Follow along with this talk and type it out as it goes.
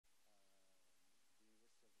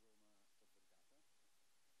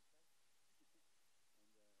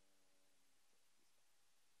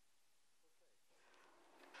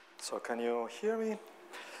So can you hear me?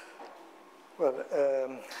 Well,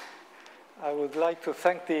 I would like to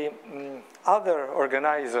thank the other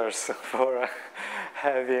organizers for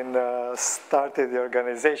having started the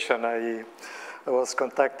organization. I was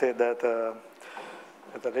contacted at a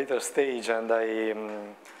later stage, and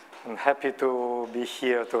I'm happy to be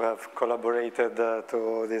here to have collaborated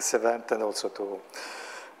to this event and also to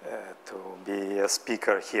be a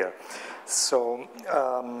speaker here. So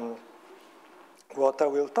what I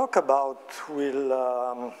will talk about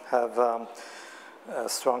will have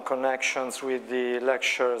strong connections with the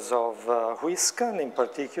lectures of Huisken in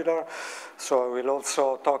particular. So I will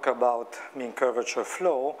also talk about mean curvature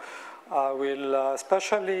flow. I will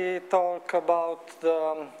especially talk about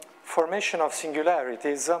the formation of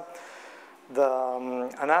singularities,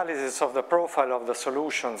 the analysis of the profile of the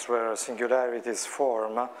solutions where singularities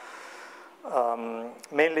form,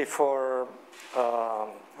 mainly for a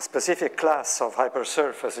specific class of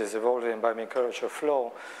hypersurfaces evolving by mean curvature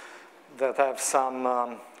flow that have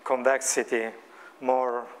some convexity,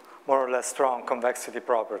 more or less strong convexity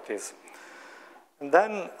properties. And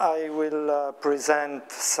then I will present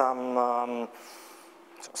some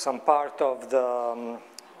part of the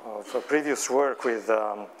previous work with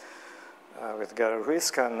Gary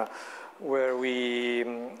Huisken, where we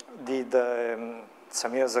did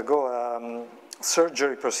some years ago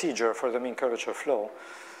surgery procedure for the mean curvature flow,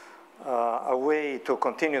 a way to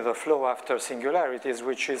continue the flow after singularities,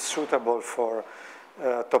 which is suitable for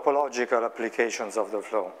topological applications of the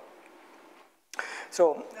flow.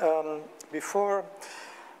 So before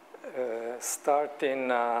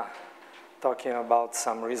starting talking about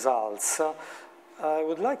some results, I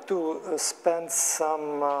would like to spend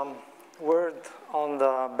some word on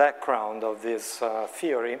the background of this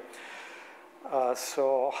theory.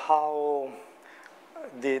 So how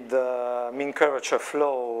did the mean curvature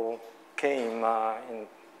flow came in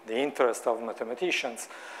the interest of mathematicians?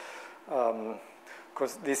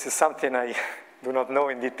 Because this is something I do not know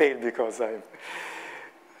in detail because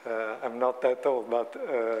I'm not that old, but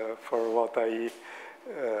for what I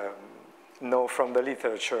know from the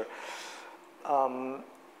literature.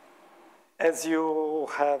 As you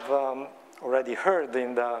have already heard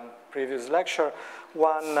in the previous lecture,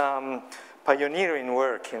 one pioneering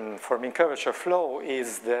work for mean curvature flow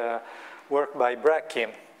is the work by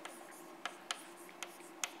Brecchi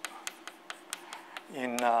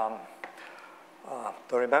in, don't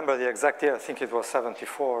remember the exact year, I think it was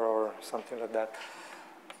 74 or something like that.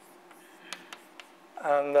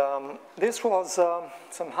 And this was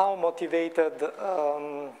somehow motivated,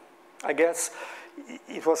 I guess,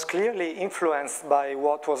 it was clearly influenced by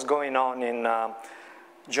what was going on in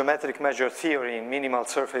geometric measure theory, in minimal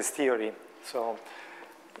surface theory. So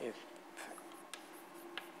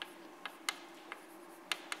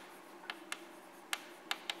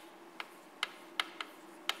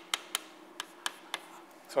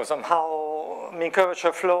somehow mean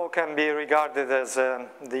curvature flow can be regarded as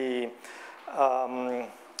the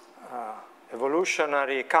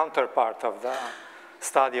evolutionary counterpart of the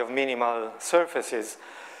study of minimal surfaces.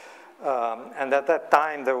 And at that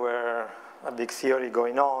time there were a big theory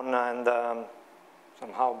going on, and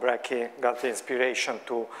somehow Brecchi got the inspiration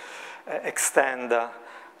to extend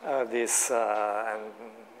this and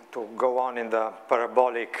to go on in the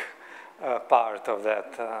parabolic part of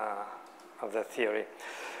that theory.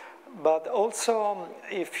 But also,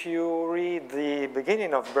 if you read the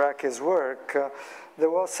beginning of Brecchi's work, there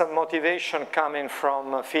was some motivation coming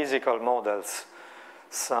from physical models,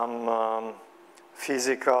 some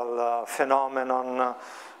physical phenomenon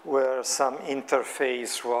where some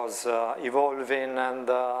interface was evolving, and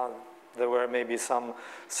there were maybe some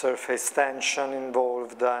surface tension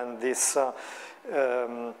involved, and this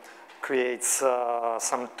creates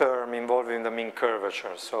some term involving the mean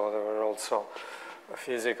curvature. So there were also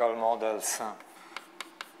physical models.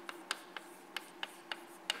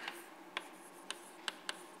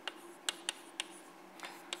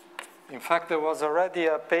 In fact, there was already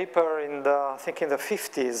a paper in the, I think in the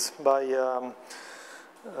 50s by a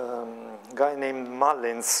guy named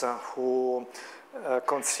Mullins who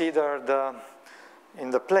considered in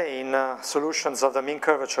the plane solutions of the mean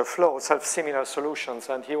curvature flow, self-similar solutions,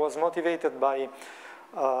 and he was motivated by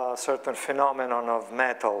a certain phenomenon of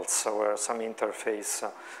metals where some interface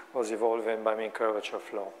was evolving by mean curvature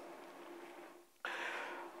flow.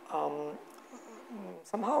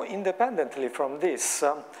 Somehow independently from this,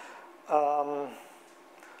 there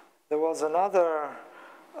was another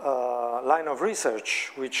line of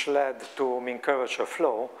research which led to mean curvature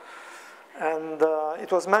flow, and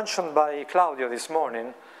it was mentioned by Claudio this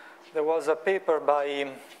morning. There was a paper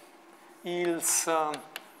by Eels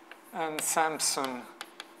and Sampson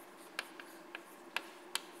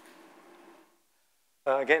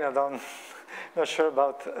Again, not sure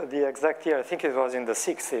about the exact year. I think it was in the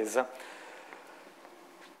 60s.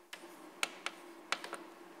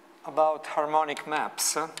 About harmonic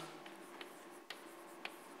maps.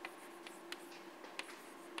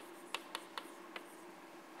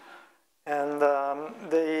 And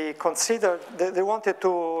they wanted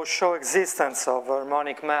to show existence of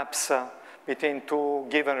harmonic maps between two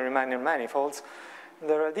given Riemannian manifolds.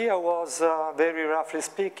 Their idea was, very roughly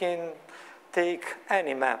speaking, take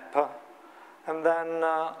any map and then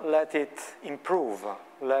let it improve,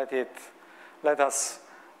 let us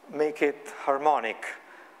make it harmonic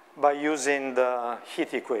by using the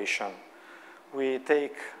heat equation. We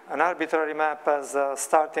take an arbitrary map as a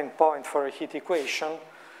starting point for a heat equation.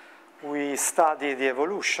 We study the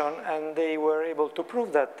evolution, and they were able to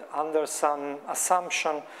prove that under some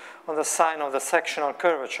assumption on the sign of the sectional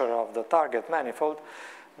curvature of the target manifold,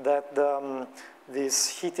 that this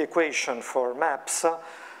heat equation for maps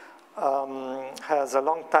has a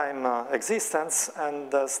long time existence,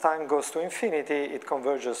 and as time goes to infinity, it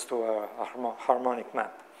converges to a harmonic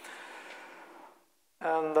map.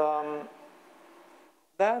 And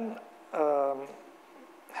then,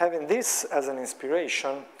 having this as an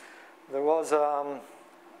inspiration, there was a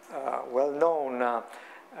well-known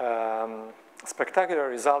spectacular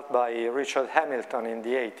result by Richard Hamilton in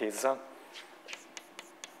the 80s.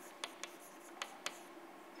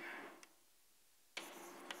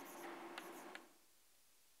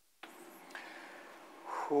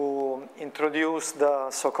 Who introduced the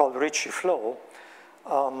so-called Ricci flow.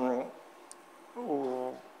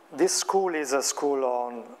 This school is a school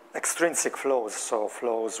on extrinsic flows, so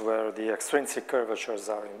flows where the extrinsic curvatures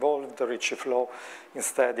are involved. The Ricci flow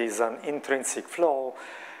instead is an intrinsic flow,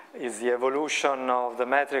 is the evolution of the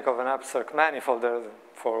metric of an abstract manifold.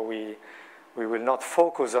 Therefore, we will not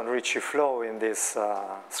focus on Ricci flow in this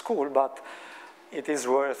school, but it is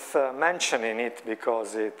worth mentioning it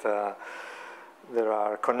because there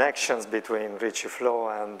are connections between Ricci flow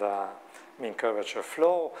and mean curvature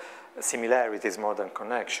flow, similarities more than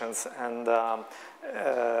connections, and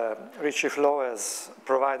Ricci flow has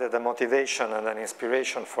provided a motivation and an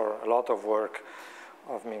inspiration for a lot of work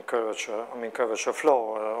of mean curvature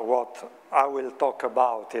flow. What I will talk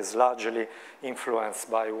about is largely influenced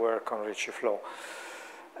by work on Ricci flow.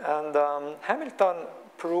 And Hamilton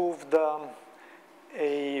proved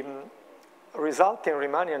a result in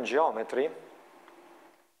Riemannian geometry,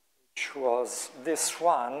 which was this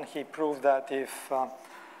one. He proved that if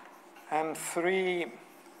M3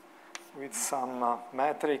 with some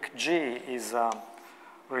metric G is a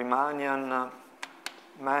Riemannian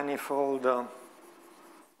manifold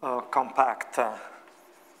compact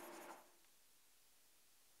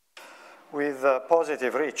with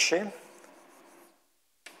positive Ricci,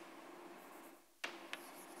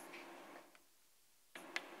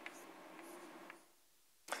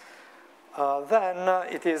 then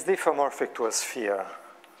it is diffeomorphic to a sphere.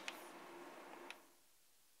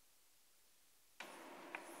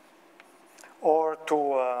 Or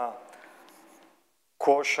to a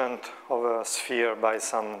quotient of a sphere by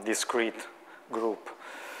some discrete group.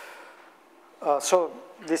 So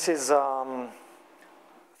this is,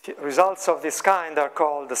 results of this kind are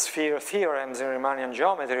called the sphere theorems in Riemannian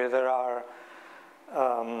geometry.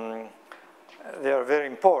 They are very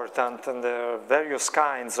important, and there are various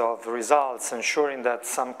kinds of results ensuring that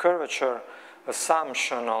some curvature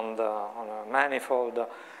assumption on a manifold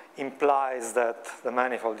implies that the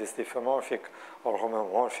manifold is diffeomorphic or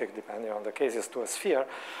homomorphic, depending on the cases, to a sphere.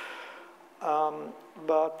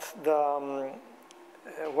 But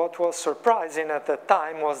what was surprising at that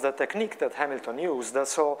time was the technique that Hamilton used.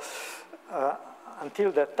 So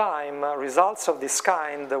until that time, results of this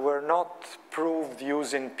kind were not proved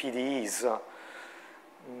using PDEs.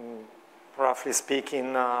 Roughly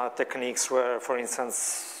speaking, techniques were, for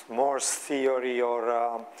instance, Morse theory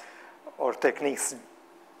or techniques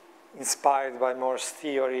inspired by Morse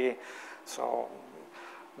theory. So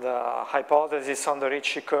the hypothesis on the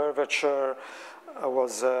Ricci curvature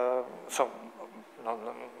was,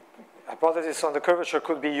 hypothesis on the curvature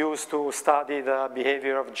could be used to study the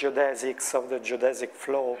behavior of geodesics, of the geodesic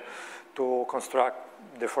flow, to construct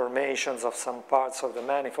deformations of some parts of the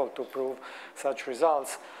manifold to prove such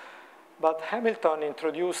results. But Hamilton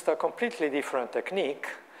introduced a completely different technique,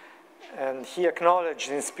 and he acknowledged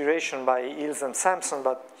inspiration by Ilse and Sampson,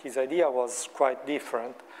 but his idea was quite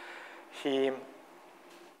different. He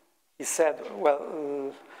said,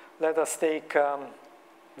 well, let us take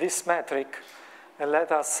this metric and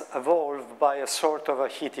let us evolve by a sort of a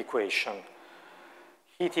heat equation.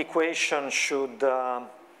 Heat equation should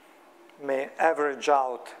may average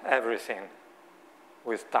out everything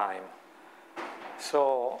with time.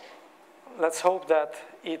 So let's hope that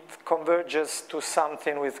it converges to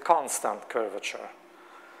something with constant curvature.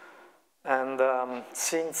 And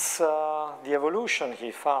since the evolution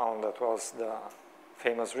he found, that was the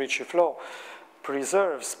famous Ricci flow,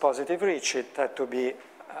 preserves positive Ricci, it had to be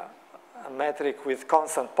a metric with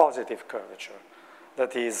constant positive curvature,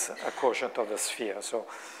 that is a quotient of the sphere. So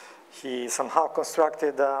he somehow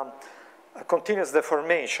constructed a continuous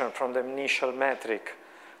deformation from the initial metric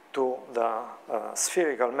to the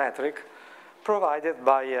spherical metric provided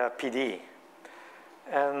by PD.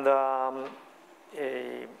 And a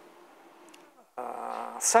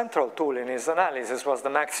central tool in his analysis was the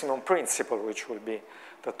maximum principle, which will be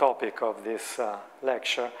the topic of this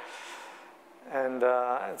lecture. And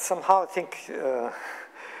somehow I think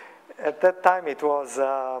at that time it was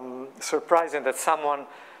surprising that someone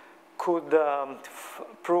could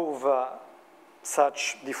prove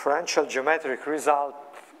such differential geometric result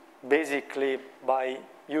basically by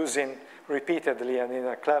using repeatedly and in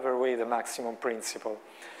a clever way the maximum principle.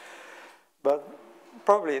 But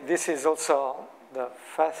probably this is also the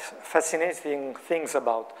fascinating things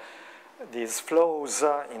about these flows,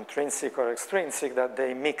 intrinsic or extrinsic, that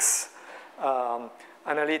they mix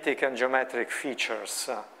analytic and geometric features.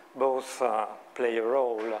 Both play a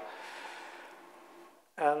role.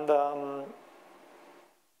 And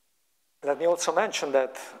let me also mention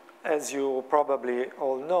that, as you probably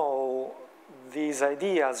all know, these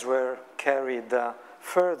ideas were carried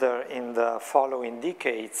further in the following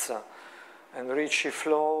decades. And Ricci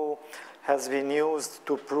flow has been used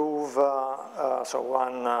to prove, so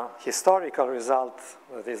one historical result,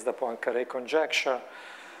 that is the Poincaré conjecture,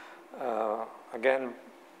 again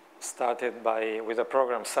started with a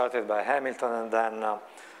program started by Hamilton and then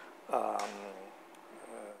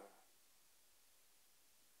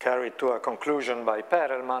carried to a conclusion by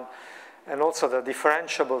Perelman, and also the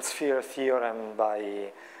differentiable sphere theorem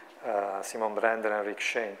by Simon Brender and Rick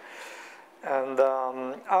Shane. And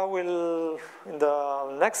I will, in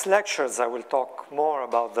the next lectures, I will talk more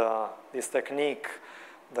about this technique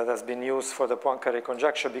that has been used for the Poincaré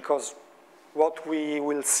conjecture, because what we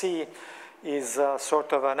will see is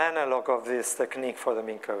sort of an analog of this technique for the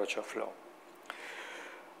mean curvature flow.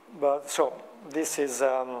 But so this is,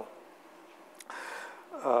 I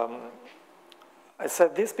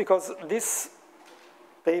said this because this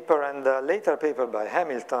paper and the later paper by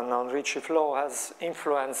Hamilton on Ricci flow has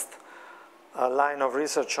influenced a line of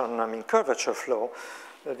research on mean curvature flow.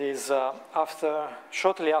 That is,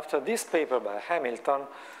 shortly after this paper by Hamilton,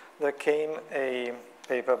 there came a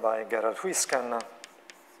paper by Gerhard Huisken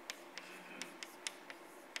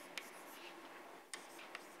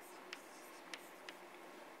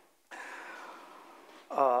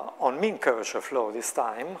on mean curvature flow this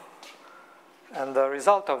time. And the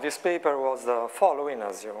result of this paper was the following,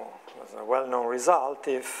 as a well-known result.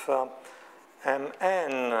 If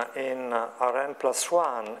Mn in Rn plus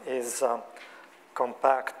 1 is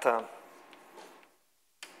compact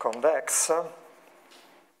convex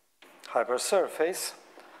hypersurface,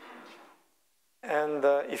 and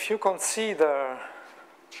if you consider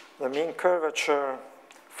the mean curvature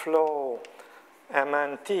flow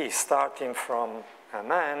Mnt starting from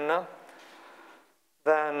Mn,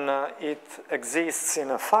 then it exists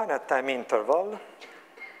in a finite time interval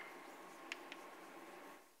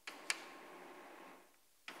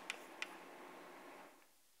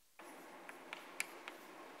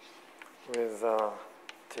with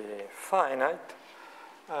T finite,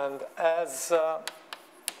 and as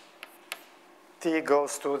T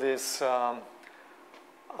goes to this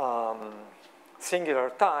singular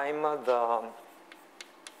time, the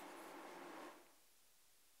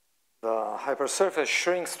hypersurface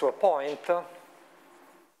shrinks to a point,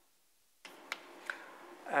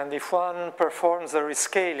 and if one performs a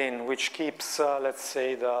rescaling which keeps, let's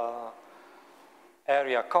say, the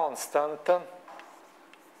area constant,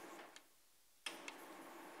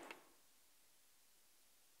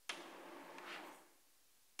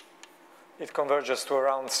 it converges to a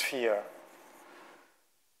round sphere.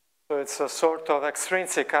 So it's a sort of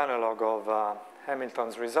extrinsic analog of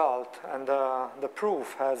Hamilton's result, and the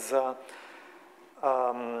proof has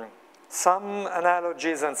some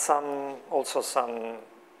analogies and also some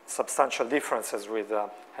substantial differences with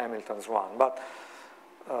Hamilton's one. But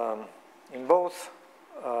in both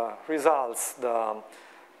results, the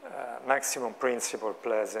maximum principle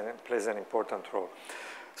plays an important role.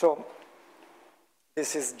 So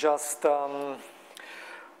this is just so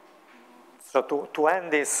to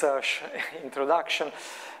end this introduction,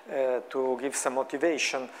 to give some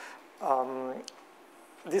motivation.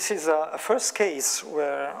 This is a first case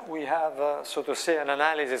where we have, so to say, an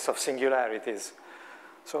analysis of singularities.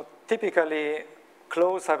 So typically,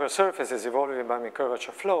 closed hypersurfaces evolving by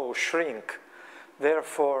curvature flow shrink.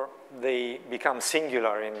 Therefore, they become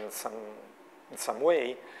singular in some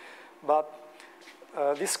way. But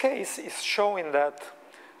this case is showing that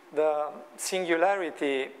the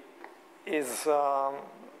singularity is not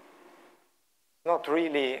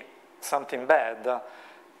really something bad,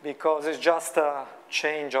 because it's just a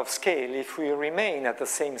change of scale. If we remain at the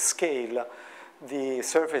same scale, the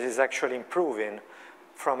surface is actually improving.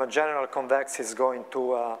 From a general convex, it's going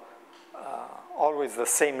to always the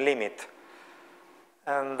same limit.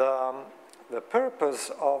 And the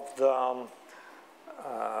purpose of the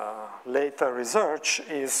later research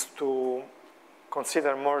is to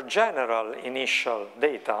consider more general initial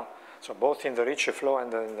data, so both in the Ricci flow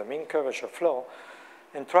and in the mean curvature flow,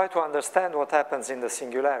 and try to understand what happens in the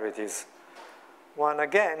singularities. One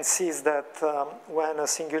again sees that when a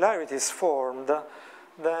singularity is formed,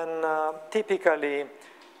 then typically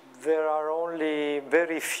there are only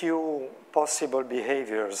very few possible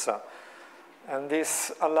behaviors. And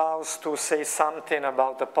this allows to say something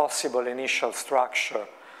about the possible initial structure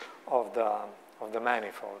of the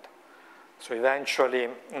manifold. So eventually,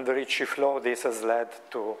 in the Ricci flow, this has led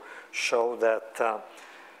to show that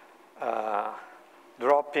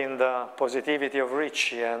dropping the positivity of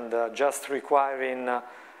Ricci and just requiring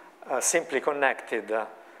simply connected,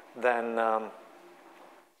 then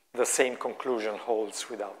the same conclusion holds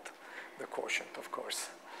without the quotient, of course.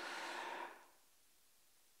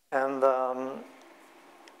 And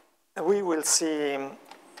we will see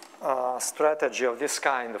a strategy of this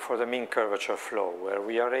kind for the mean curvature flow, where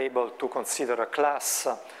we are able to consider a class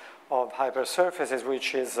of hypersurfaces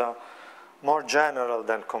which is more general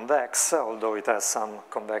than convex, although it has some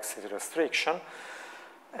convexity restriction,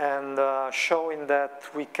 and showing that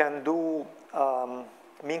we can do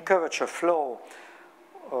mean curvature flow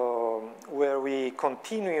where we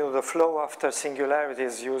continue the flow after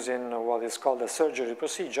singularities using what is called a surgery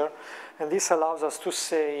procedure, and this allows us to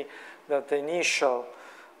say that the initial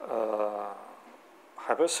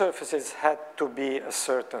hypersurfaces had to be a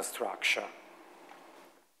certain structure.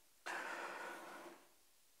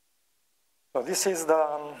 So this is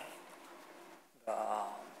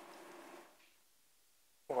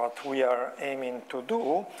what we are aiming to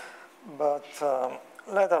do, but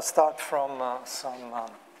let us start from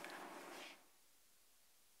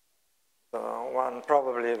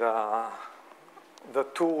probably the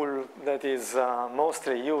tool that is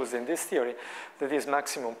mostly used in this theory, that is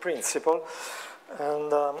maximum principle.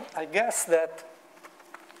 And I guess that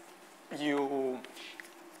you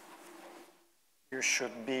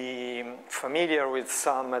should be familiar with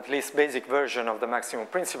some, at least basic version of the maximum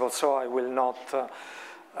principle, so I will not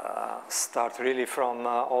start really from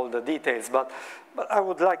all the details, but I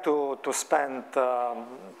would like to spend,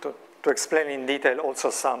 to explain in detail also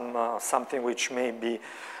something which may be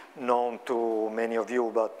known to many of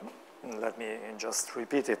you, but let me just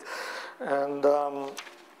repeat it. And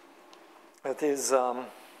it is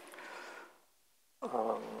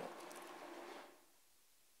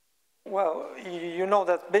well, you know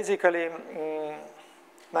that basically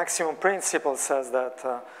maximum principle says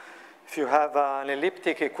that if you have an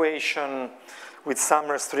elliptic equation with some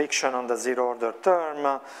restriction on the zero-order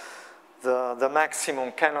term, the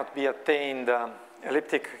maximum cannot be attained,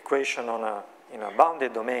 elliptic equation in a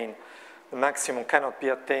bounded domain, the maximum cannot be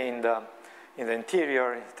attained in the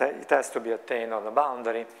interior, it has to be attained on the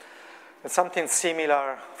boundary. And something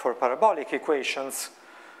similar for parabolic equations,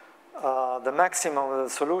 the maximum of the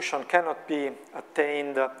solution cannot be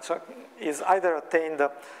attained, so is either attained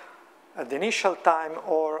at the initial time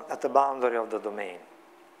or at the boundary of the domain.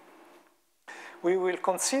 We will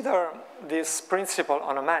consider this principle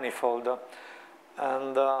on a manifold,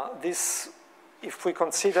 and if we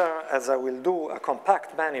consider, as I will do, a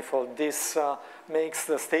compact manifold, this makes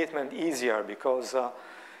the statement easier, because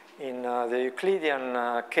in the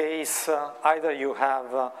Euclidean case, either you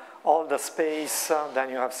have all the space, then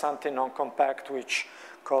you have something non-compact which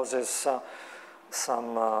causes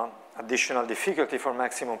some additional difficulty for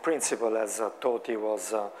maximum principle, as Toti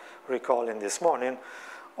was recalling this morning,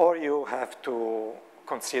 or you have to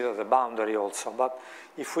consider the boundary also. But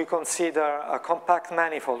if we consider a compact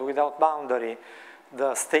manifold without boundary,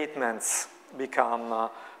 the statements become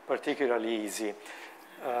particularly easy.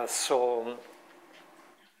 So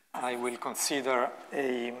I will consider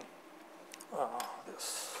a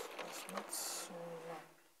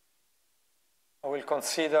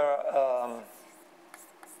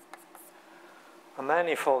a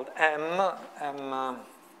manifold M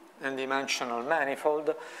n-dimensional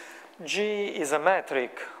manifold. G is a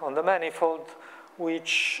metric on the manifold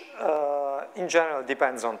which in general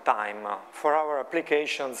depends on time. For our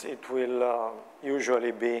applications, it will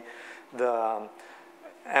usually be the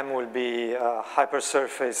M will be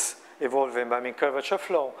hypersurface evolving by mean curvature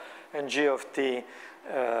flow, and G of t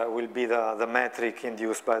will be the metric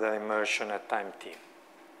induced by the immersion at time t.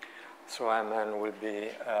 So Mn will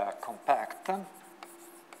be compact.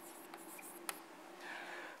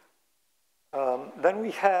 Then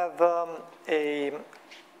we have a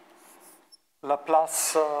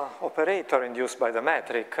Laplace operator induced by the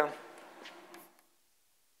metric.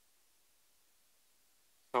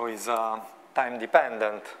 So it's time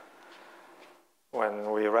dependent.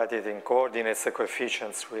 When we write it in coordinates, the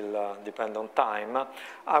coefficients will depend on time.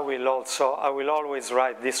 I will always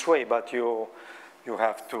write this way, but you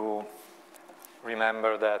have to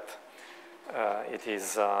remember that it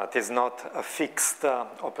is not a fixed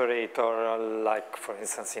operator like, for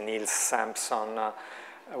instance, in Niels-Sampson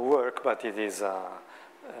work, but it is a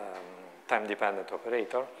time-dependent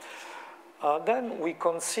operator. Then we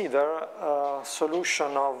consider a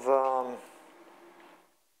solution of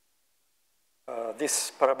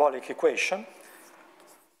this parabolic equation.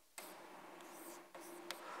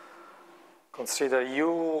 Consider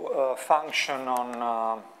u function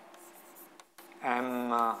on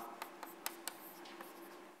m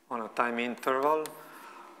on a time interval.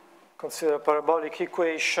 Consider a parabolic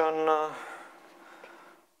equation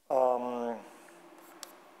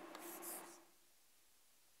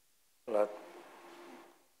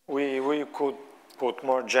we could put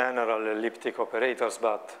more general elliptic operators,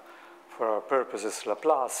 but for our purposes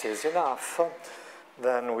Laplace is enough.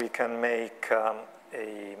 Then we can make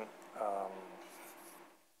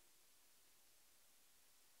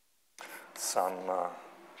some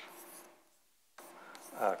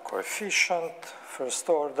coefficient, first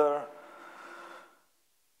order,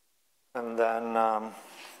 and then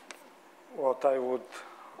what I would,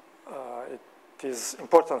 it is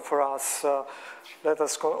important for us, let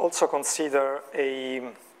us also consider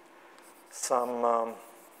some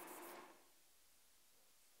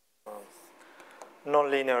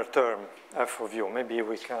nonlinear term, f of u. Maybe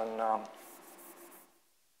we can,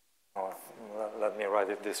 let me write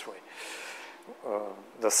it this way.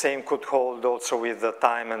 The same could hold also with the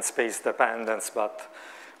time and space dependence, but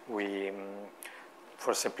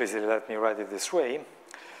for simplicity, let me write it this way.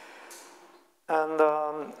 And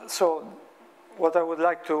so what I would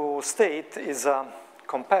like to state is a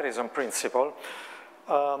comparison principle.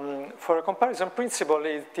 For a comparison principle,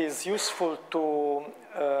 it is useful to,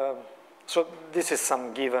 so this is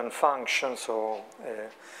some given function, so,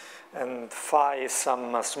 and phi is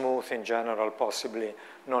some smooth, in general, possibly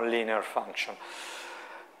nonlinear function.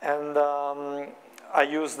 And I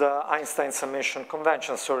use the Einstein summation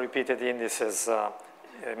convention, so repeated indices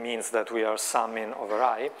means that we are summing over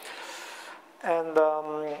I. And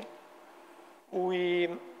we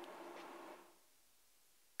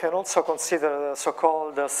can also consider the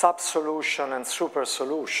so-called subsolution and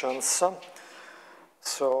supersolutions.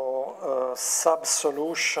 So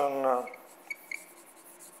subsolution,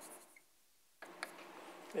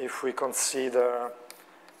 if we consider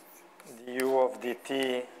du of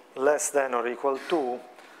dt less than or equal to,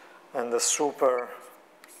 and the super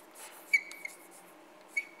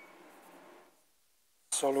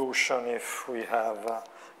solution if we have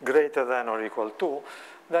greater than or equal to,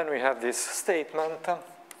 then we have this statement.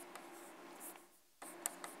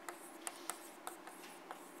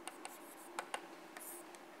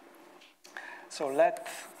 So let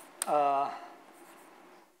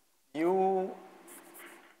U1,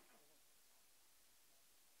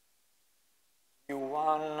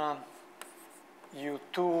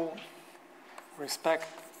 U2,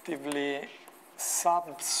 respectively,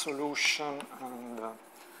 subsolution and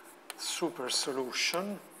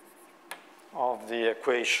supersolution of the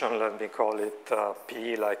equation, let me call it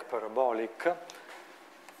P like parabolic.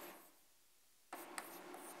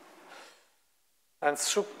 And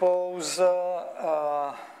suppose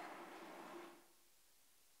that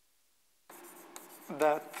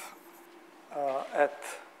at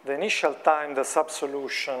the initial time the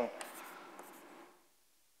subsolution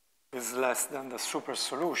is less than the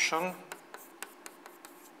supersolution.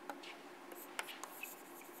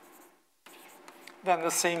 Then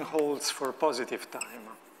the same holds for positive time.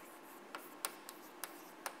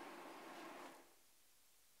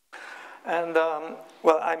 And,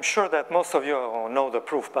 well, I'm sure that most of you know the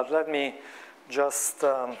proof, but let me just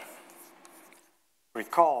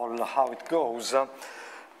recall how it goes.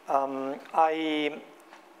 I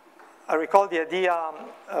recall the idea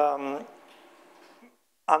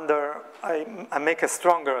I make a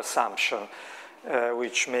stronger assumption,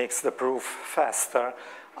 which makes the proof faster.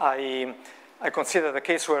 I I consider the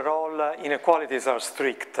case where all inequalities are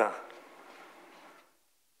strict.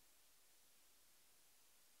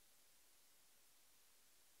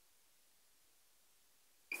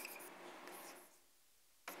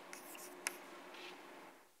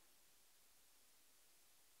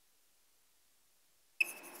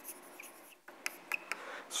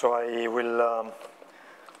 So I will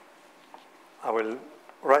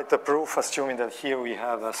write the proof assuming that here we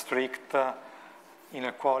have a strict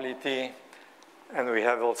inequality and we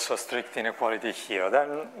have also a strict inequality here.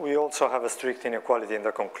 Then we also have a strict inequality in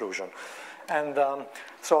the conclusion. And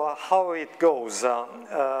so how it goes,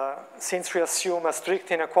 since we assume a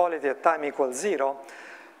strict inequality at time equals 0,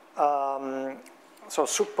 so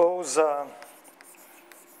suppose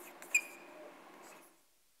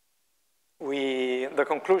the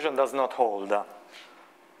conclusion does not hold.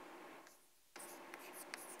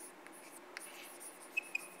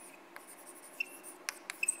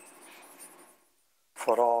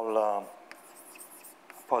 For all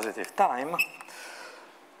positive time,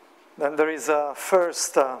 then there is a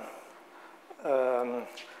first,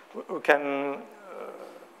 we can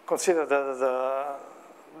consider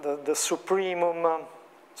the supremum,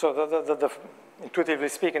 so intuitively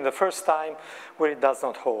speaking, the first time where it does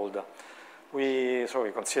not hold. So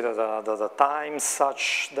we consider the times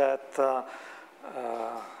such that the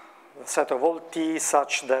set of all t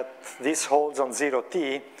such that this holds on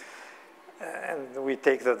 0t, and we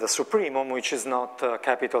take the supremum, which is not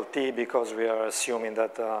capital T because we are assuming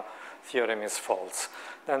that the theorem is false.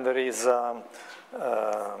 Then there is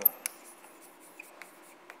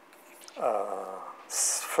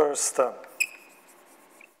first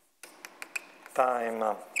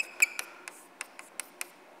time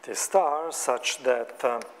T star such that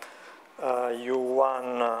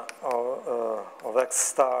U1 of X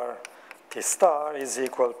star T star is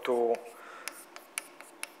equal to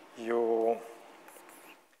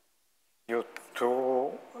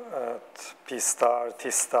U2 at P star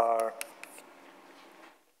T star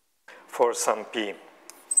for some P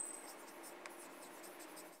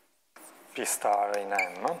star in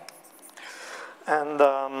M. And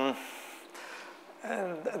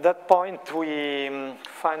at that point we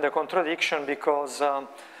find a contradiction because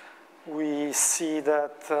we see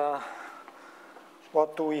that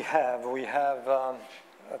what do we have? We have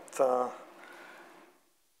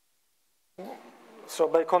so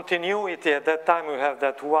by continuity at that time we have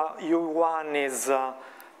that U1 is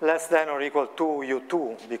less than or equal to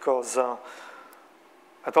U2 because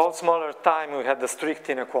at all smaller time we had the strict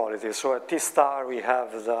inequality. So at T star we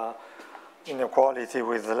have the inequality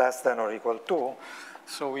with less than or equal to.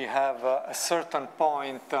 So we have a certain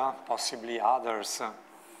point, possibly others,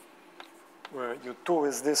 where U2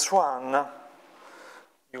 is this one,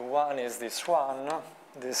 U1 is this one,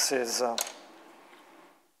 this is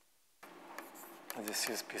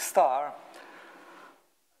P star.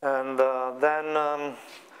 And then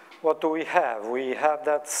what do we have? We have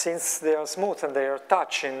that since they are smooth and they are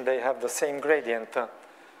touching, they have the same gradient.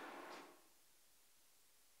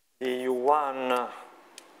 The U1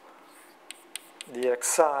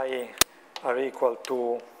 dxi are equal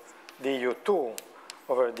to du2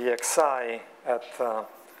 over dxi at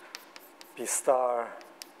P star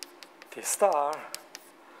T star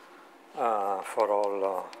for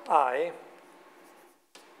all I.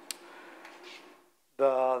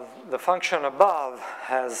 The function above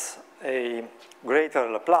has a greater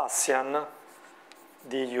Laplacian.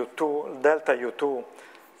 Du2, delta U2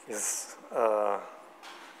 is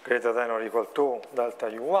greater than or equal to delta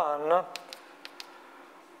U1.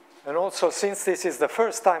 And also, since this is the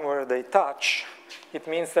first time where they touch, it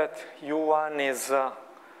means that U1 is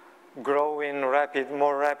growing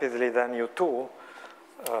more rapidly than U2,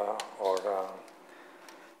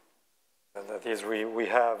 that is, we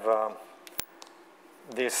have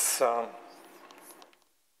this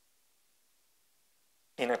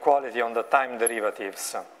inequality on the time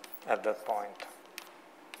derivatives at that point.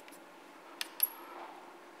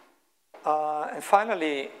 And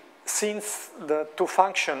finally, since the two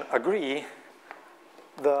functions agree,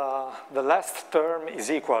 the last term is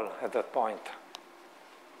equal at that point.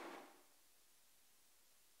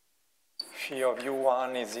 Phi of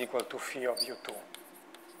U1 is equal to phi of U2.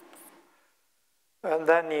 And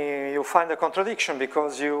then you find a contradiction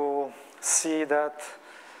because you see that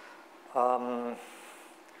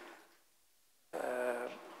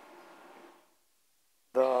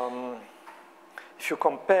if you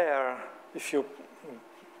compare, if you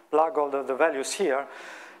plug all the values here,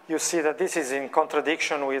 you see that this is in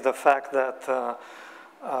contradiction with the fact that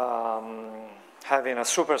having a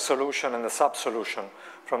super solution and a sub-solution.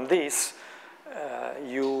 From this,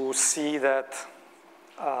 you see that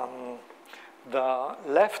the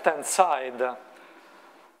left-hand side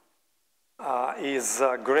is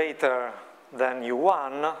greater than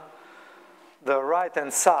U1, the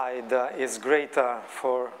right-hand side is greater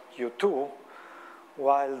for U2,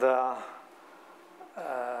 while the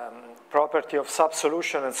property of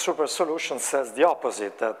subsolution and supersolution says the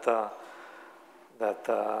opposite, that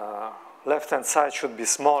left-hand side should be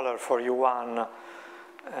smaller for U1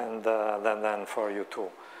 and than for U2.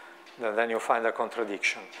 Then you find a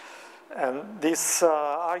contradiction. And this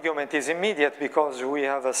argument is immediate because we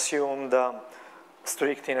have assumed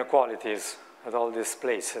strict inequalities at all these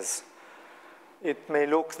places. It may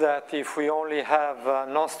look that if we only have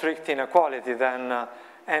non-strict inequality, then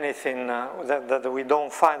anything that we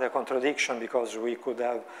don't find a contradiction because we could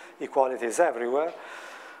have equalities everywhere.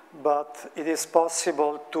 But it is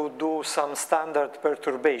possible to do some standard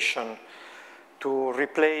perturbation to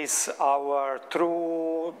replace our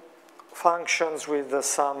true functions with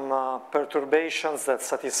some perturbations that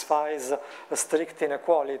satisfies a strict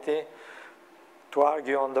inequality, to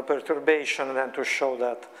argue on the perturbation and then to show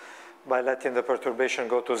that by letting the perturbation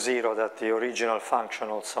go to zero, that the original function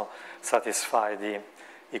also satisfies the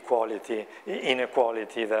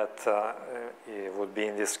inequality that would be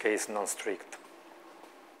in this case non-strict.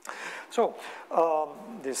 So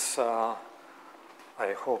this, I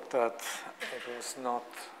hope that it was not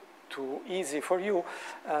too easy for you.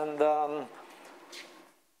 And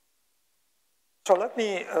so let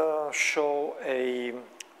me show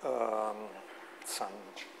some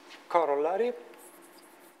corollary.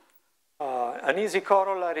 An easy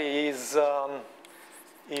corollary is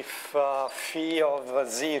if phi of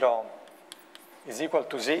 0 is equal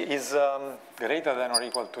to is greater than or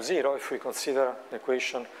equal to 0, if we consider the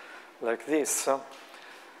equation like this,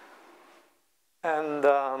 and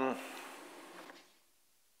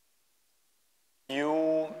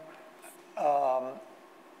you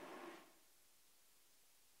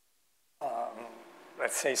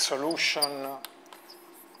let's say solution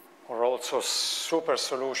or also super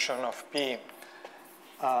solution of P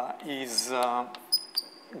is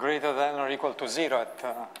greater than or equal to 0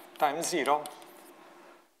 at time 0,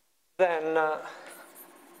 then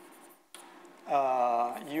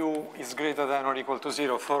U is greater than or equal to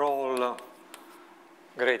 0 for all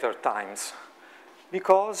greater times,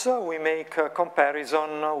 because we make a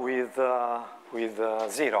comparison with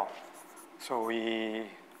 0. So we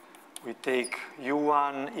take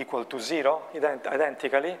U1 equal to 0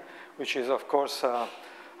 identically, which is of course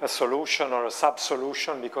a solution or a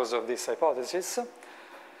subsolution because of this hypothesis,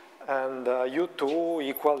 and U2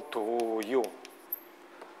 equal to U.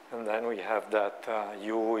 And then we have that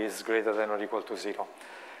U is greater than or equal to 0.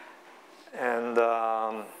 And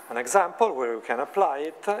an example where we can apply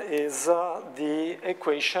it is the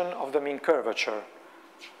equation of the mean curvature.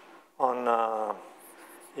 On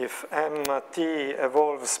if MT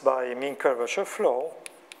evolves by mean curvature flow,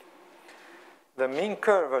 the mean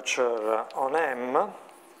curvature on M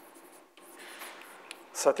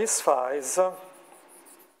satisfies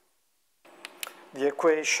the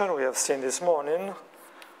equation we have seen this morning.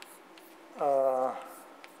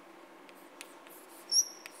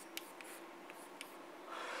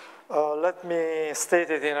 Let me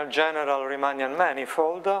state it in a general Riemannian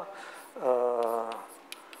manifold,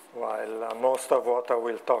 while most of what I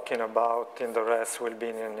will be talking about in the rest will be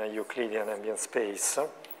in a Euclidean ambient space.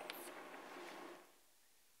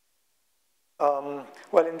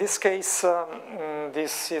 Well, in this case,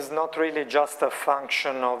 this is not really just a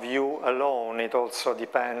function of U alone. It also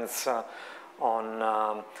depends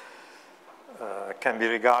on, can be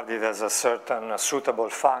regarded as a certain suitable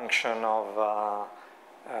function of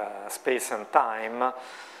space and time.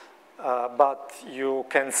 But you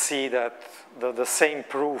can see that the same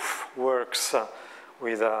proof works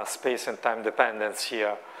with space and time dependence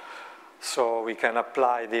here. So we can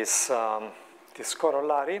apply this, this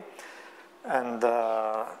corollary and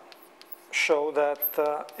show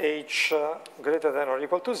that H greater than or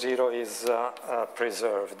equal to 0 is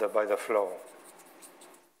preserved by the flow.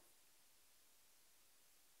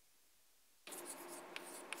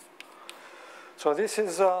 So this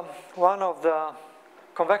is one of the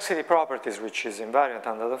convexity properties which is invariant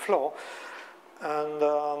under the flow. And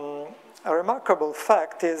a remarkable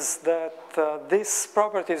fact is that this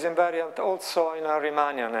property is invariant also in a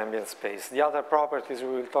Riemannian ambient space. The other properties we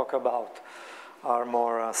will talk about are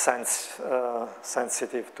more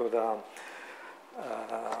sensitive to the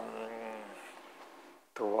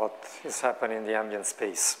to what is happening in the ambient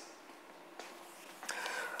space.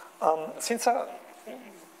 Since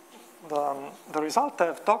the result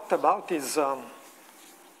I've talked about is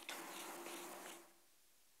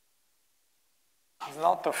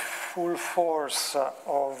not the full force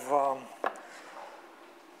of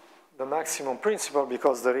the maximum principle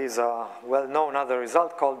because there is a well-known other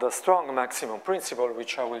result called the strong maximum principle,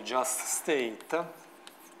 which I will just state.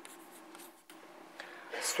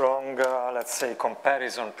 Strong, let's say,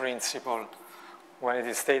 comparison principle, when it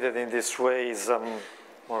is stated in this way, is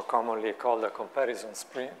more commonly called a comparison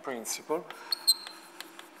principle.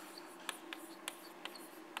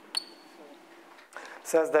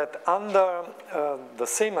 Says that under the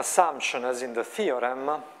same assumption as in the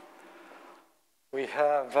theorem, we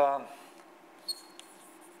have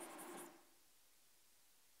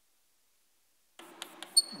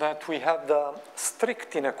that we have the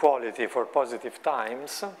strict inequality for positive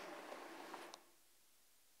times,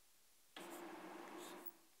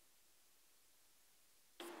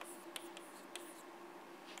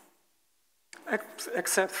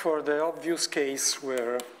 except for the obvious case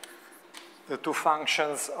where the two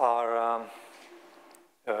functions are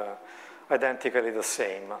identically the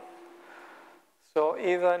same. So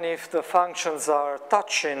even if the functions are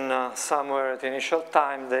touching somewhere at initial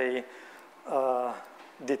time, they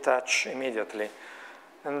detach immediately.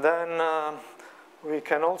 And then we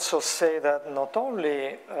can also say that not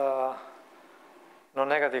only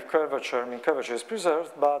non-negative curvature, mean curvature is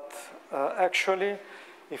preserved, but actually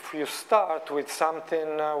if you start with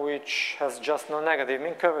something which has just non-negative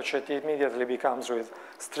mean curvature, it immediately becomes with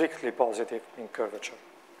strictly positive mean curvature.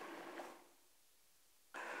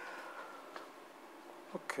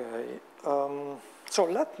 Okay, so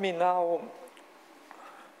let me now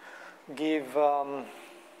give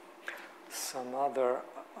some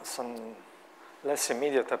less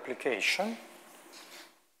immediate application.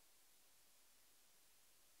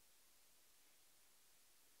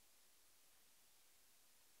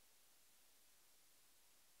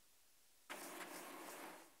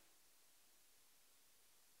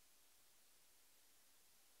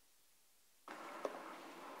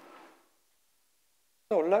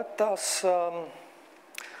 So let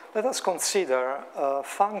us consider a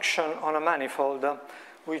function on a manifold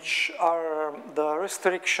which are the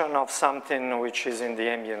restriction of something which is in the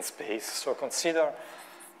ambient space. So consider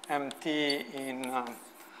MT in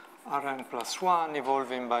Rn plus 1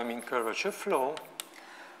 evolving by mean curvature flow.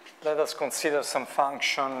 Let us consider some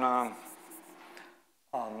function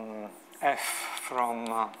f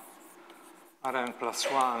from Rn plus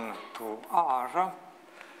 1 to R.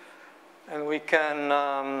 And we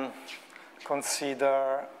can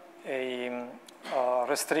consider a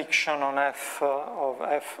restriction on f of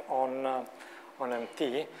f on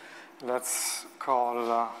MT. Let's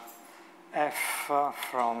call f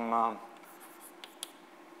from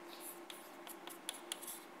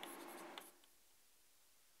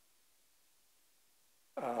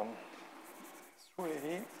this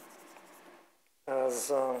way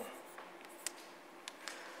as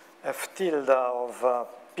f tilde of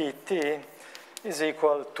PT is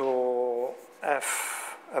equal to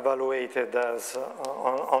f evaluated as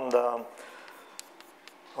on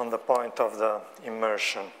the point of the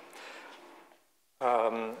immersion.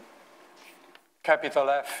 Capital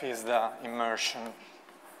F is the immersion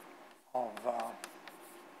of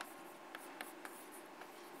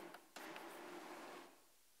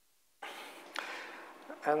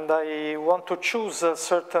and I want to choose a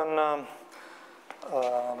certain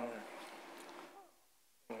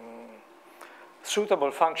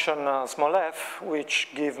suitable function small f, which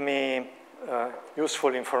give me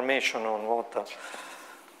useful information on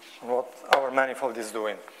what our manifold is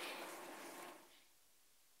doing.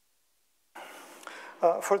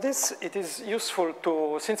 For this, it is useful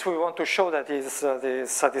to, since we want to show that this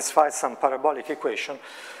satisfies some parabolic equation,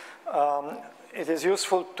 it is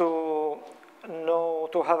useful to know,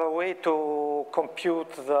 to have a way to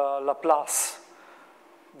compute the Laplace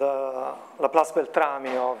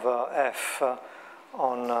Beltrami of f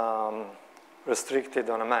on restricted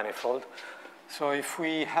on a manifold. So if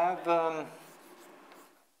we have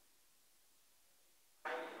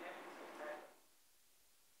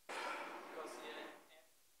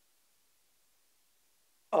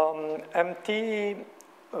MT,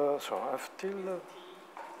 so F tilde.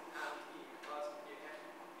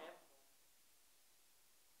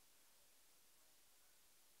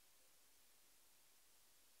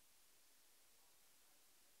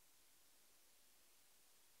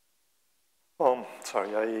 Oh,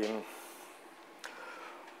 sorry,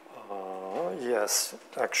 yes,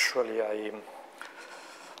 actually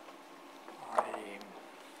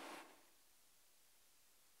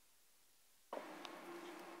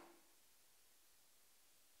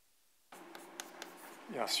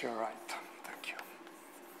yes, you're right, thank you.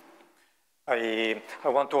 I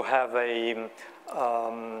want to have a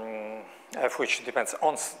f which depends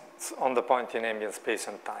on the point in ambient space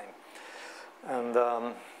and time. And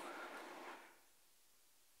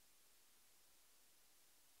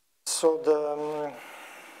So the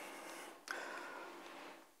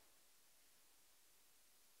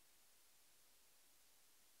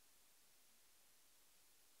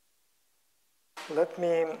let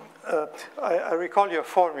me, I recall your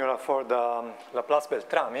formula for the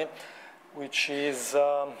Laplace-Beltrami, which is,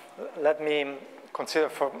 let me consider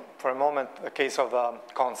for a moment a case of a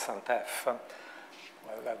constant f. Well,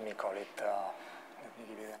 let me call it, let me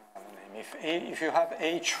give it another name. If you have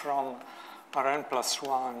h from Rn plus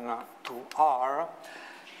 1 to R,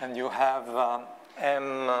 and you have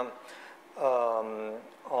m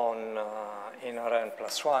in Rn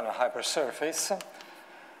plus 1, a hypersurface,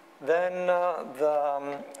 then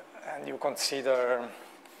and you consider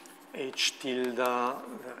h tilde, the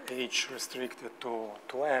h restricted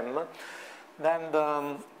to m, then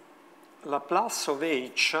the Laplace of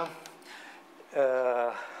h,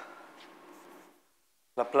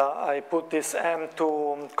 I put this m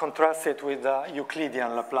to contrast it with the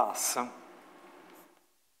Euclidean Laplace.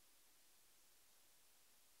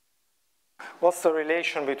 What's the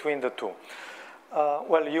relation between the two?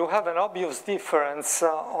 Well, you have an obvious difference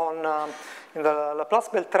in the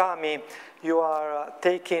Laplace-Beltrami. You are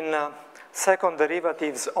taking second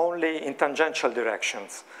derivatives only in tangential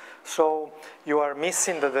directions. So you are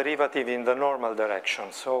missing the derivative in the normal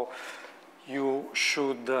direction. So you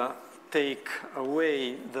should take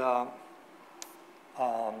away the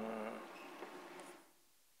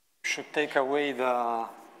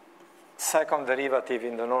second derivative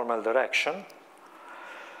in the normal direction.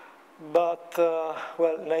 But,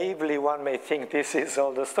 well, naively one may think this is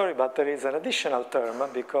all the story, but there is an additional term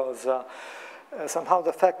because somehow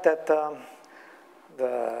the fact that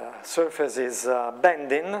the surface is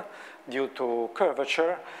bending due to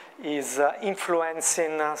curvature is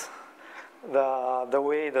influencing the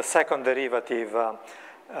way the second derivative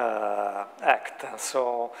act.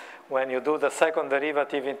 So when you do the second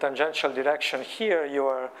derivative in tangential direction here, you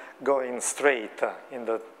are going straight in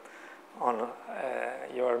the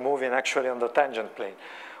you are moving actually on the tangent plane.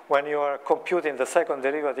 When you are computing the second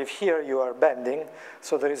derivative here, you are bending.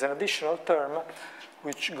 So there is an additional term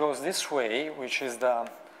which goes this way, which is the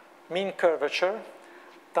mean curvature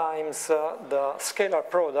times the scalar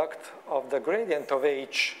product of the gradient of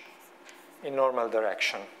h in normal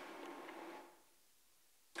direction.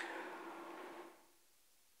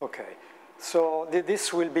 Okay, so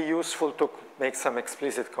this will be useful to make some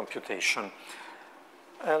explicit computation.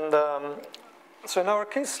 And so in our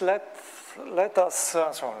case, let us,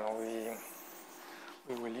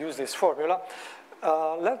 we will use this formula.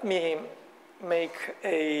 Let me make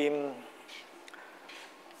an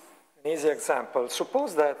easy example.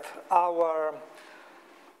 Suppose that our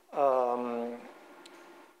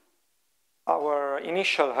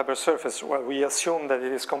initial hypersurface, well, we assume that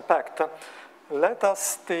it is compact. Let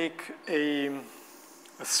us take a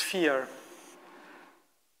sphere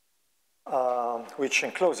which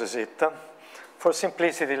encloses it. For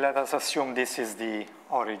simplicity, let us assume this is the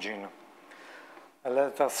origin.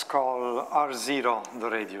 Let us call R0 the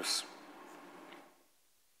radius.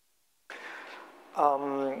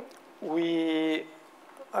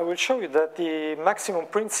 I will show you that the maximum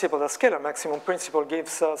principle, the scalar maximum principle,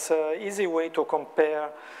 gives us an easy way to compare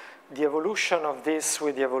the evolution of this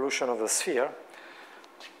with the evolution of the sphere.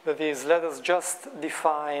 That is, let us just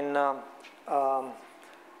define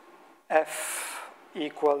f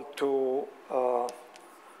equal to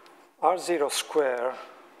R0 square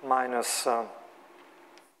minus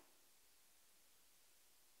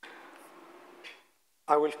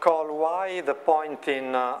I will call y the point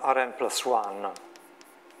in Rn plus 1.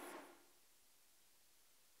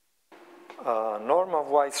 Norm of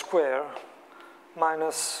y square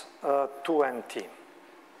minus 2nt.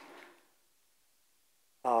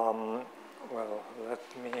 Well, let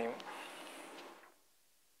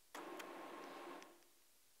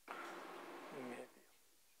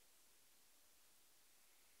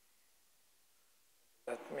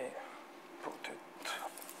me put it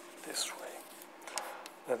this way.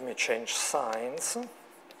 Let me change signs.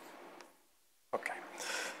 Okay.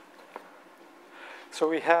 So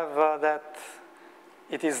we have that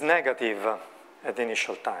it is negative at the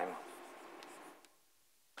initial time.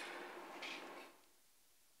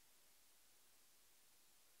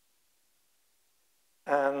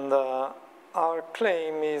 And our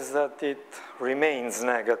claim is that it remains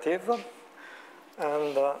negative.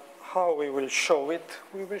 And how we will show it?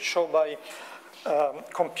 We will show by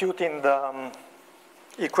computing the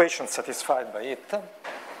equation satisfied by it.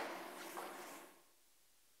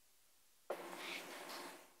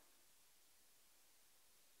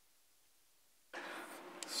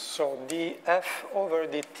 So df over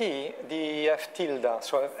dt, df tilde,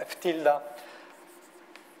 so f tilde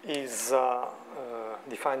is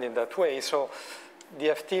defined in that way. So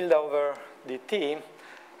df tilde over dt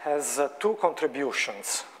has two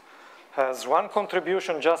contributions. Has one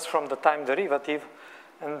contribution just from the time derivative,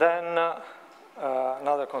 and then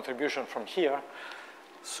another contribution from here.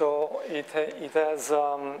 So it has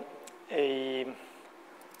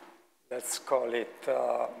let's call it,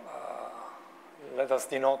 let us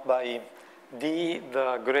denote by d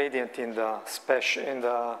the gradient in the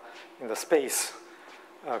space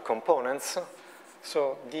components.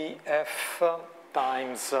 So df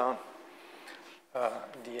times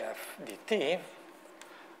df dt,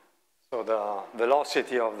 so the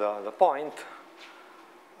velocity of the point,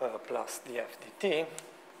 plus df dt.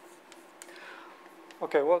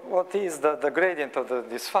 Okay, what is the gradient of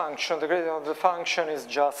this function? The gradient of the function is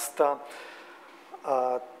just have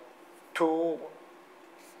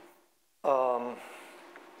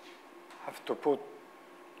to put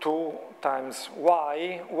 2 times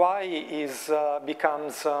y. Y is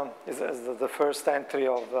becomes is the first entry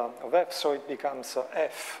of f, so it becomes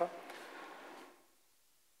f.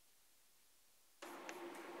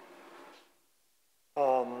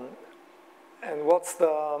 And what's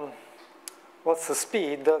the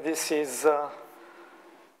speed? This is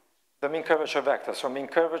the mean curvature vector. So mean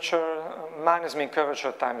curvature minus mean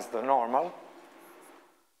curvature times the normal.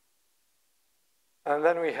 And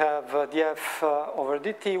then we have df over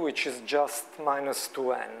dt, which is just minus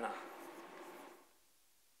 2n.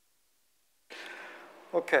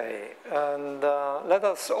 Okay, and let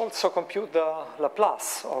us also compute the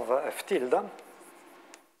Laplace of f tilde.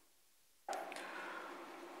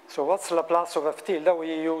 So what's Laplace of f tilde?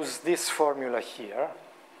 We use this formula here.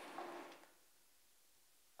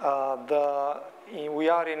 We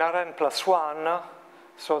are in Rn plus 1,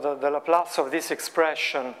 so the Laplace of this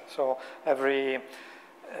expression, so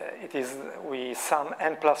we sum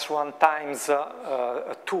n plus 1 times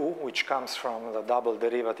a 2, which comes from the double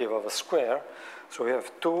derivative of a square. So we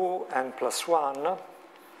have 2 n plus 1.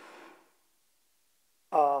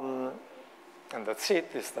 And that's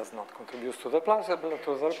it. This does not contribute to the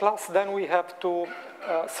plus. Then we have to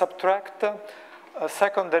subtract a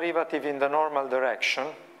second derivative in the normal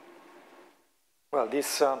direction. Well,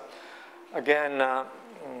 this, again,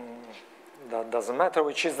 that doesn't matter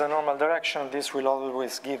which is the normal direction. This will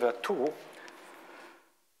always give a 2.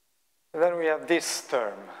 And then we have this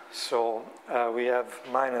term. So we have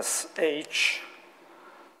minus h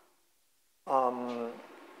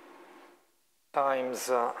times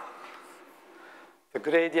the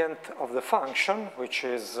gradient of the function, which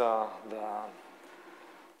is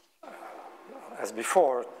as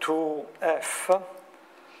before, 2f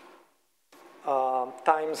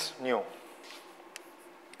times nu.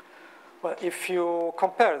 Well, if you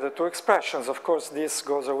compare the two expressions, of course, this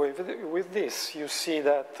goes away with this. You see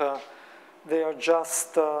that they are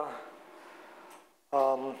just,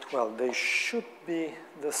 well, they should be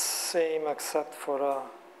the same except for a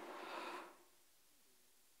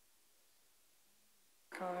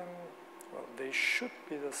well, they should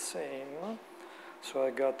be the same. So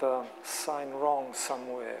I got a sign wrong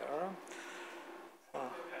somewhere.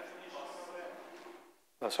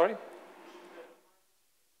 Sorry?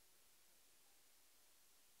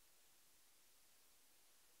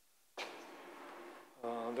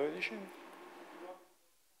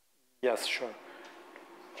 Yes, sure.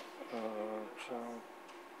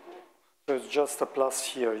 So it's just a plus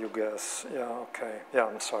here, you guess. Yeah, okay. Yeah,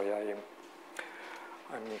 I'm sorry, I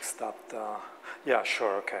mixed up the, yeah,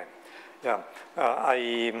 sure, okay. Yeah,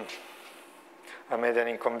 I made an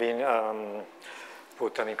inconvenient,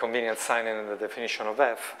 put an inconvenient sign in the definition of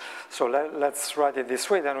f. So let's write it this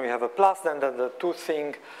way, then we have a plus, then that the two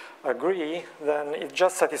things agree, then it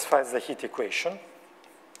just satisfies the heat equation.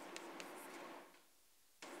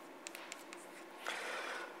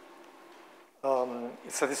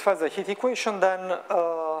 It satisfies the heat equation, then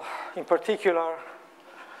in particular,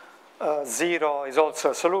 0 is also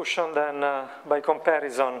a solution. Then by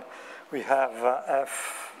comparison, we have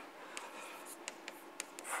f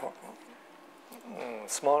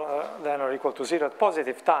smaller than or equal to 0 at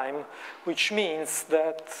positive time, which means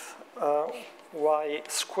that y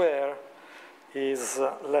square is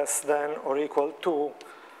less than or equal to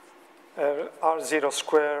r0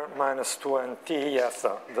 square minus 2nt. Yes,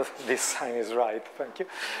 this sign is right, thank you.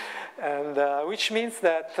 And which means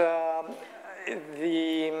that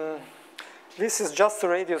this is just the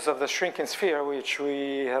radius of the shrinking sphere, which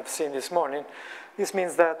we have seen this morning. This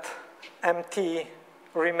means that mt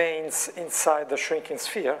remains inside the shrinking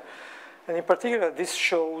sphere. And in particular, this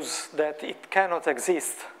shows that it cannot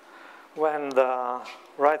exist when the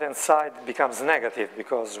right-hand side becomes negative,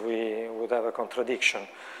 because we would have a contradiction.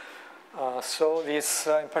 So this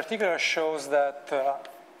in particular shows that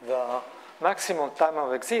the maximum time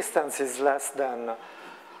of existence is less than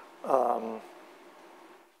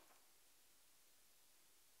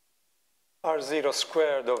R0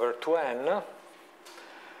 squared over 2n,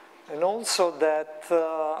 and also that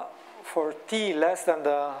for t less than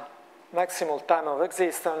the maximal time of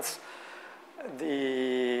existence,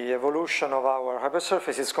 the evolution of our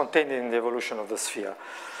hypersurface is contained in the evolution of the sphere.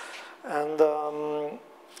 And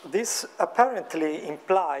this apparently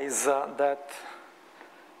implies that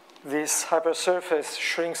this hypersurface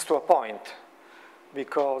shrinks to a point,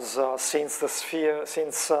 because since the sphere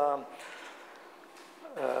shrinks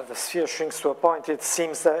to a point, it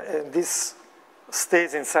seems that this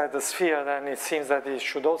stays inside the sphere, then it seems that it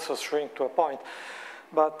should also shrink to a point.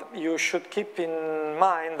 But you should keep in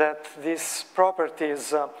mind that these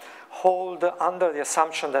properties hold under the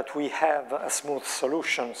assumption that we have a smooth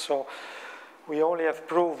solution. So we only have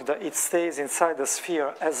proved that it stays inside the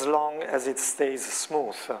sphere as long as it stays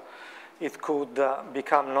smooth. It could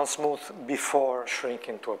become non-smooth before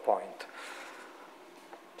shrinking to a point.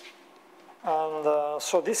 And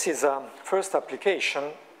so this is a first application.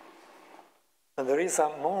 And there is a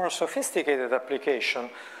more sophisticated application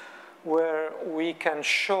where we can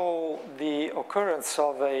show the occurrence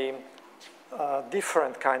of a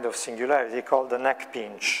different kind of singularity called the neck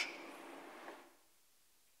pinch.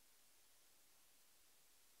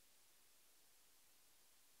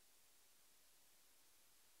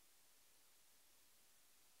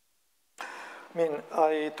 I mean,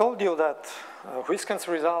 I told you that Huisken's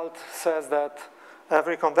result says that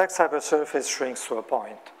every convex hypersurface shrinks to a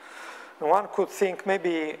point. And one could think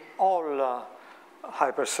maybe all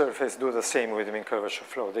hypersurfaces do the same with mean curvature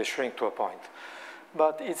flow. They shrink to a point.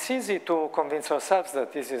 But it's easy to convince ourselves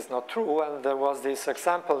that this is not true, and there was this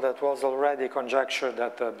example that was already conjectured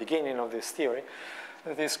at the beginning of this theory.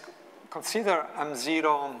 That is, consider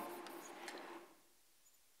M0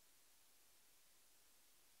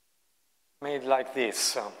 made like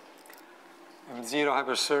this. M0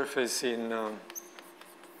 hypersurface in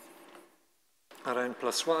Rn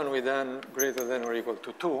plus 1 with n greater than or equal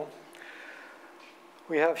to 2.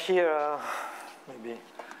 We have here, maybe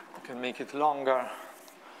we can make it longer,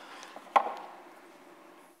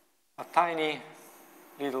 a tiny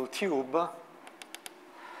little tube.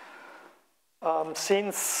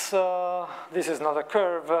 Since this is not a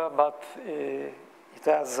curve, but it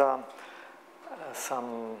has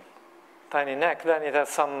some tiny neck, then it has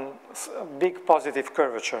some big positive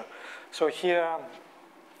curvature. So here,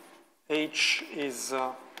 H is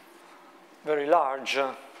very large.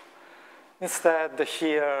 Instead,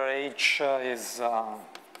 here, H is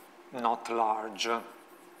not large.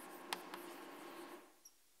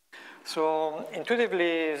 So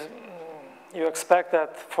intuitively, you expect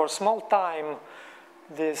that for small time,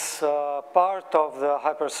 this part of the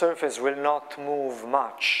hypersurface will not move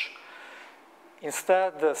much.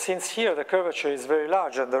 Instead, since here the curvature is very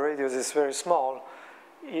large and the radius is very small,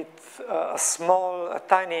 a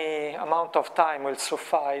tiny amount of time will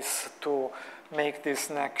suffice to make this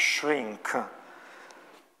neck shrink.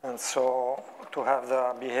 And so to have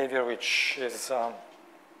the behavior which is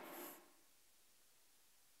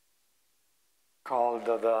called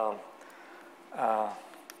the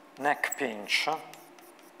neck pinch.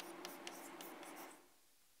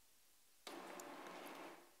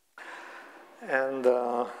 And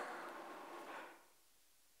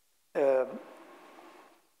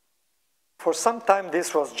for some time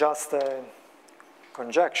this was just a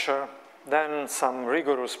conjecture. Then some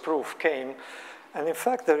rigorous proof came. And in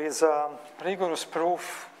fact, there is a rigorous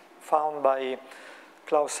proof found by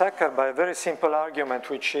Klaus Hecker by a very simple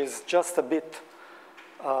argument, which is just a bit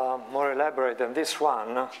more elaborate than this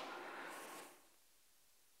one.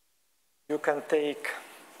 You can take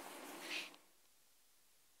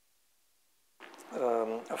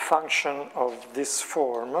a function of this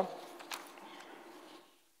form.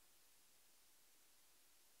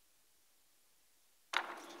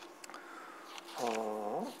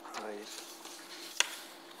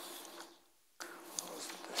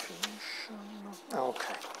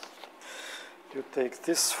 Okay. You take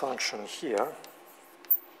this function here.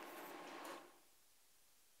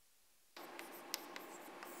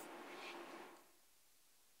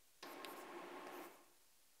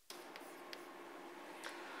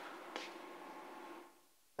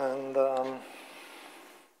 And well,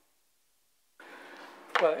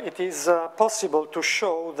 it is possible to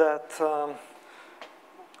show that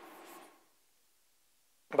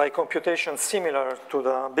by computation similar to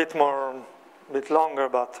the bit longer,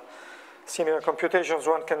 but similar computations,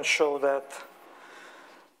 one can show that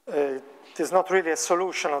it is not really a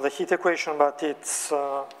solution of the heat equation, but it's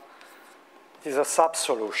it is a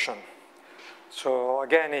sub-solution. So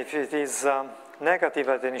again, if it is negative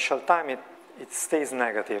at the initial time, it stays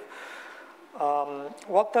negative.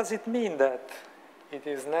 What does it mean that it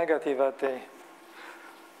is negative at the...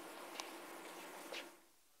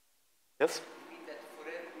 Yes?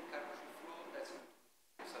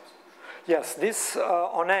 Yes, this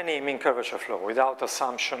on any mean curvature flow, without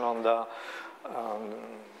assumption on the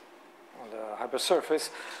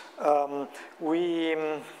hypersurface, we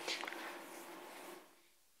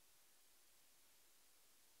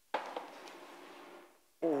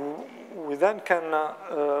then can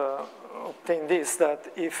obtain this,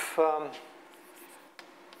 that if,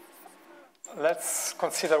 let's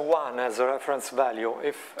consider 1 as a reference value.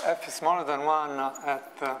 If f is smaller than 1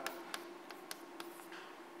 at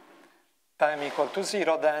time equal to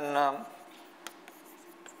 0, then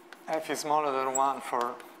f is smaller than 1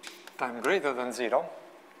 for time greater than 0.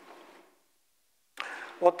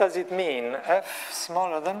 What does it mean? F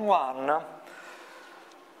smaller than 1,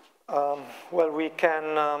 well, we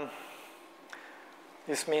can,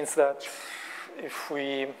 this means that if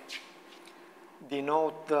we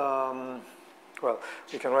denote the, well,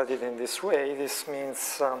 we can write it in this way. This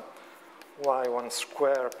means y1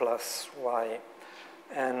 square plus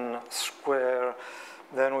yn square.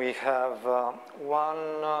 Then we have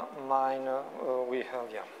 1 minus, we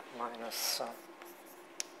have, yeah, minus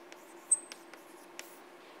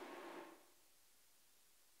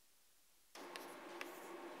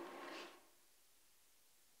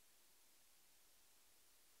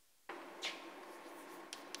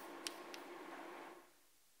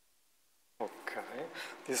okay.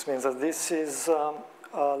 This means that this is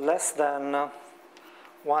less than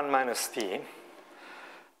 1 minus t.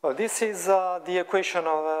 Well, this is the equation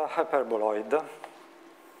of a hyperboloid.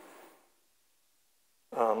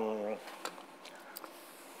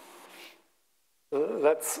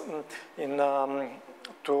 Let's,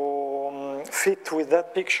 to fit with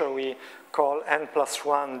that picture, we call n plus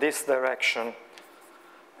 1 this direction,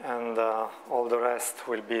 and all the rest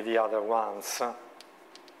will be the other ones.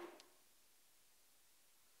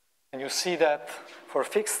 And you see that for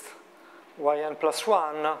fixed yn plus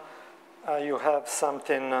 1, you have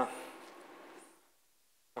something, a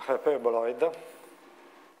hyperboloid.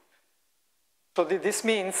 So this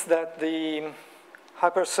means that the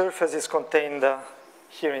hypersurface is contained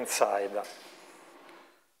here inside.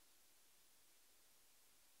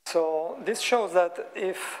 So this shows that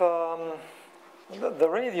if the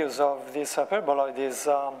radius of this hyperboloid is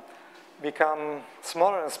become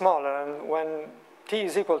smaller and smaller, and when t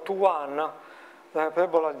is equal to 1, the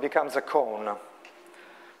hyperboloid becomes a cone.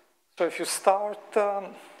 So if you start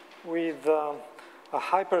with a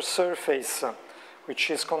hypersurface which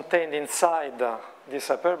is contained inside this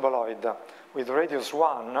hyperboloid with radius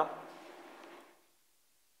 1,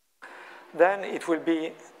 then it will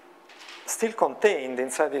be still contained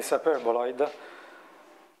inside this hyperboloid.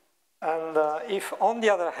 And if, on the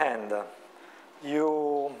other hand,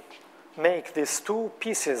 you make these two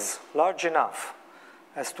pieces large enough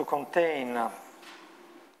as to contain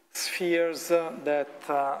spheres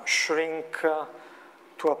that shrink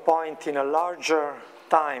to a point in a larger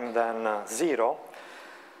time than 0,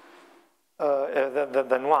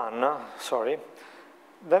 than 1, sorry,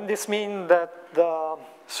 then this means that the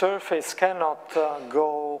surface cannot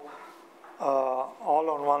go all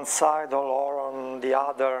on one side or all on the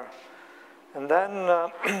other, and then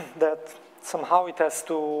that somehow it has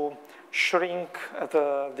to shrink at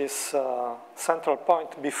this central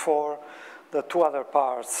point before the two other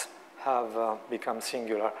parts have become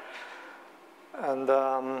singular. And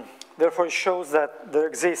therefore it shows that there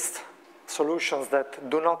exist solutions that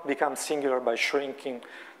do not become singular by shrinking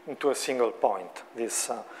into a single point. This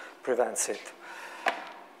prevents it.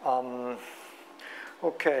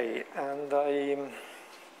 Okay, and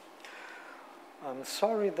I'm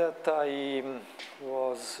sorry that I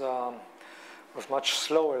was much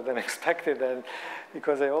slower than expected, and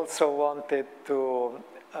because I also wanted to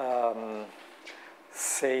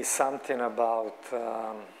say something about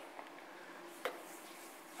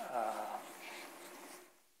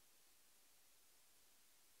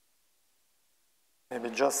maybe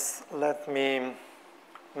just let me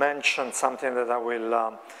mention something that I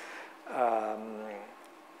will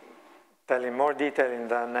tell in more detail in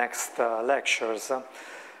the next lectures.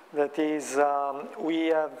 That is,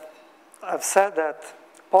 I've said that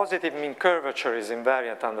positive mean curvature is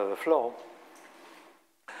invariant under the flow.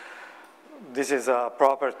 This is a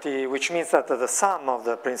property which means that the sum of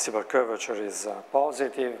the principal curvature is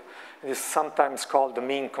positive. It is sometimes called the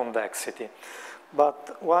mean convexity.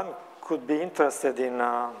 But one could be interested in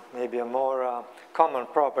maybe a more common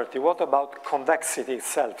property. What about convexity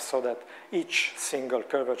itself, so that each single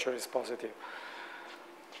curvature is positive?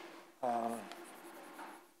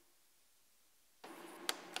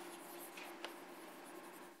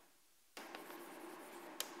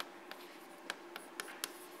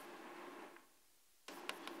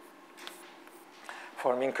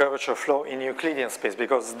 For mean curvature flow in Euclidean space,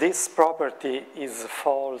 because this property is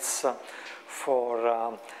false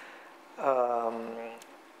for,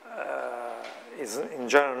 is in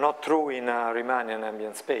general not true in Riemannian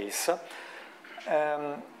ambient space.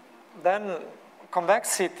 Then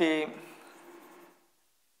convexity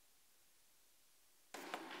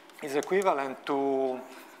is equivalent to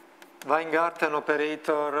Weingarten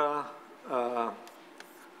operator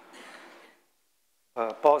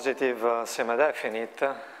positive semi-definite,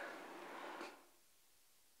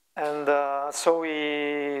 and so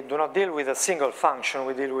we do not deal with a single function,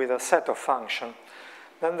 we deal with a set of functions.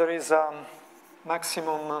 Then there is a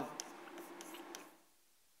maximum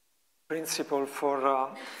principle for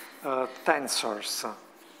tensors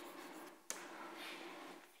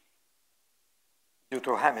due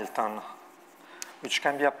to Hamilton, which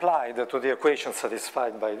can be applied to the equation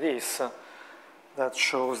satisfied by this, that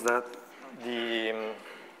shows that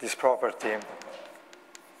this property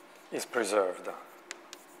is preserved.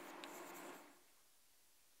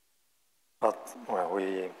 But well,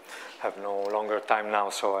 we have no longer time now,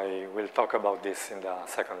 so I will talk about this in the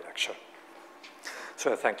second lecture.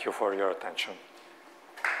 So thank you for your attention.